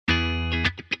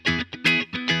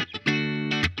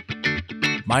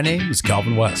My name is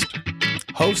Calvin West,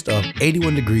 host of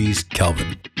 81 Degrees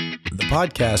Kelvin, the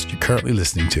podcast you're currently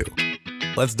listening to.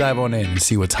 Let's dive on in and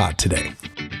see what's hot today.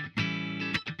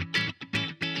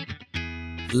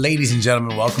 Ladies and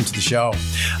gentlemen, welcome to the show.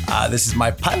 This is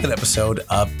my pilot episode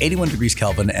of 81 Degrees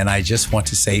Kelvin, and I just want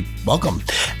to say welcome.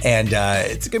 And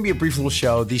it's going to be a brief little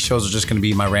show. These shows are just going to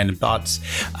be my random thoughts,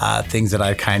 things that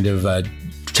I kind of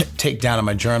take down in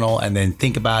my journal and then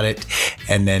think about it,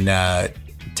 and then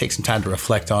take some time to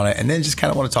reflect on it, and then just kind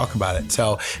of want to talk about it.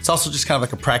 So it's also just kind of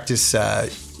like a practice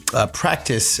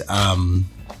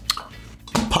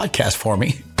podcast for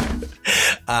me.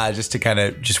 Just to kind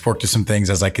of just work to some things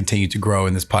as I continue to grow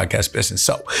in this podcast business.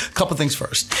 So a couple things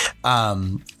first.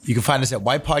 You can find us at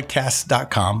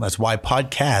ypodcasts.com. That's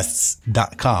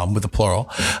ypodcasts.com with a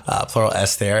plural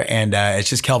S there. And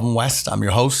it's just Kelvin West. I'm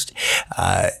your host.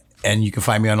 And you can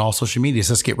find me on all social media.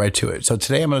 So let's get right to it. So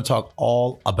today I'm going to talk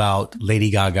all about Lady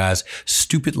Gaga's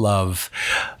Stupid Love.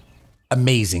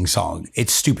 Amazing song.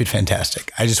 It's stupid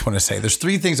fantastic. I just want to say there's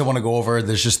three things I want to go over.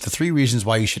 There's just the three reasons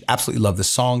why you should absolutely love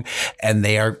this song. And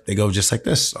they go just like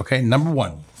this. Okay. Number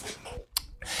one.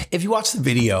 If you watch the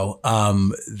video,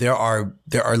 there are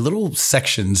little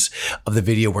sections of the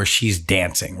video where she's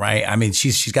dancing, right? I mean,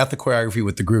 she's got the choreography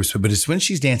with the groups, but it's when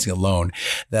she's dancing alone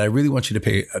that I really want you to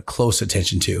pay a close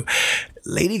attention to.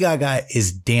 Lady Gaga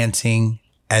is dancing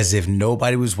as if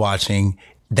nobody was watching.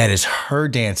 That is her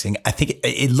dancing. I think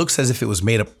it looks as if it was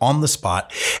made up on the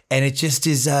spot, and it just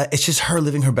is. It's just her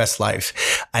living her best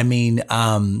life. I mean,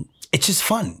 it's just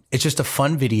fun. It's just a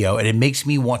fun video, and it makes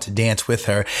me want to dance with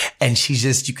her. And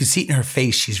you can see it in her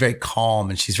face. She's very calm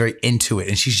and she's very into it.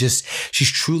 And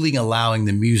she's truly allowing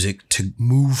the music to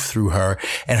move through her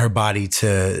and her body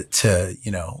to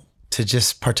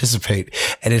just participate.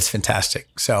 And it's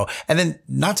fantastic. So, and then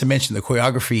not to mention the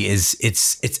choreography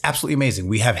it's absolutely amazing.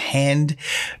 We have hand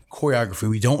choreography.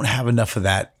 We don't have enough of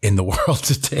that in the world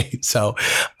today. So,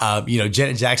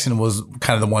 Janet Jackson was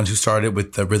kind of the one who started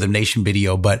with the Rhythm Nation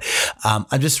video, but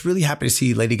I'm just really happy to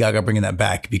see Lady Gaga bringing that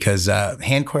back because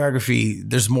hand choreography,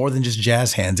 there's more than just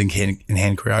jazz hands in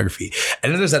hand choreography.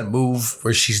 And then there's that move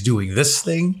where she's doing this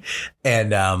thing,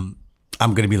 and I'm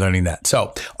going to be learning that.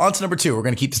 So on to number two. We're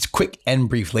going to keep this quick and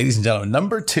brief, ladies and gentlemen.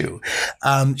 Number two,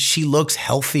 she looks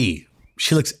healthy.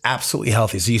 She looks absolutely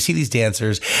healthy. So you see these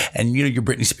dancers and, your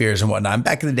Britney Spears and whatnot. And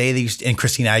back in the day, and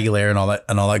Christina Aguilera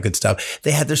and all that good stuff.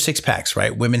 They had their six packs,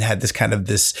 right? Women had this kind of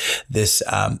this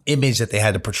image that they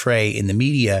had to portray in the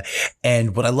media.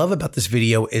 And what I love about this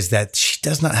video is that she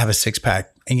does not have a six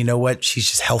pack. And you know what? She's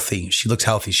just healthy. She looks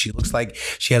healthy. She looks like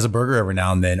she has a burger every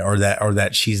now and then, or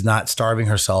that she's not starving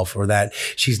herself, or that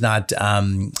she's not,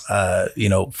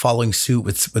 following suit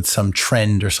with some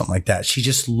trend or something like that. She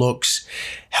just looks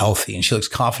healthy, and she looks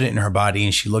confident in her body,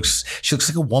 and she looks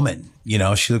like a woman.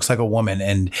 She looks like a woman,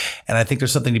 and I think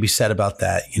there's something to be said about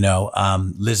that.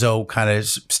 Lizzo kind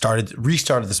of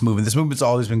restarted this movement. This movement's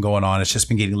always been going on. It's just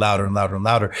been getting louder and louder and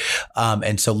louder.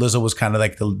 And so Lizzo was kind of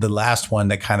like the last one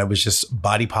that kind of was just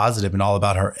body positive and all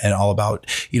about her and all about,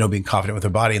 being confident with her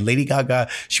body. And Lady Gaga,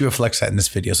 she reflects that in this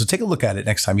video. So take a look at it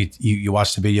next time you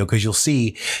watch the video, because you'll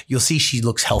see she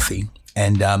looks healthy.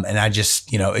 And I just,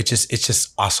 it's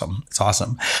just awesome. It's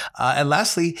awesome. And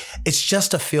lastly, it's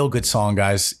just a feel good song,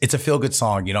 guys. It's a feel good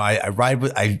song. I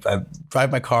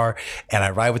drive my car and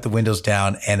I ride with the windows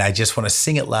down, and I just want to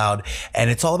sing it loud. And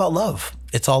it's all about love.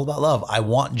 It's all about love. I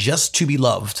want just to be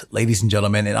loved, ladies and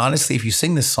gentlemen. And honestly, if you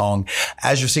sing this song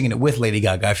as you're singing it with Lady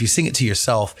Gaga, if you sing it to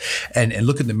yourself and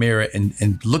look in the mirror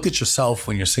and look at yourself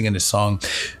when you're singing this song,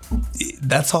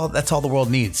 that's all the world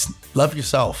needs. Love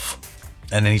yourself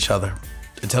and in each other.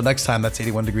 Until next time, that's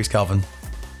 81 Degrees Kelvin.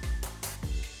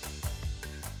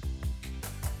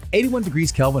 81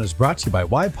 Degrees Kelvin is brought to you by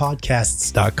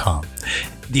ypodcasts.com.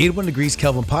 The 81 Degrees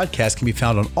Kelvin podcast can be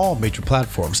found on all major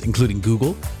platforms, including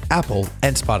Google, Apple,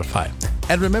 and Spotify.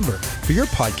 And remember, for your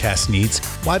podcast needs,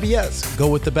 YBS, go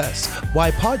with the best.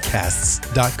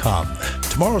 ypodcasts.com.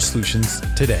 Tomorrow's solutions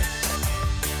today.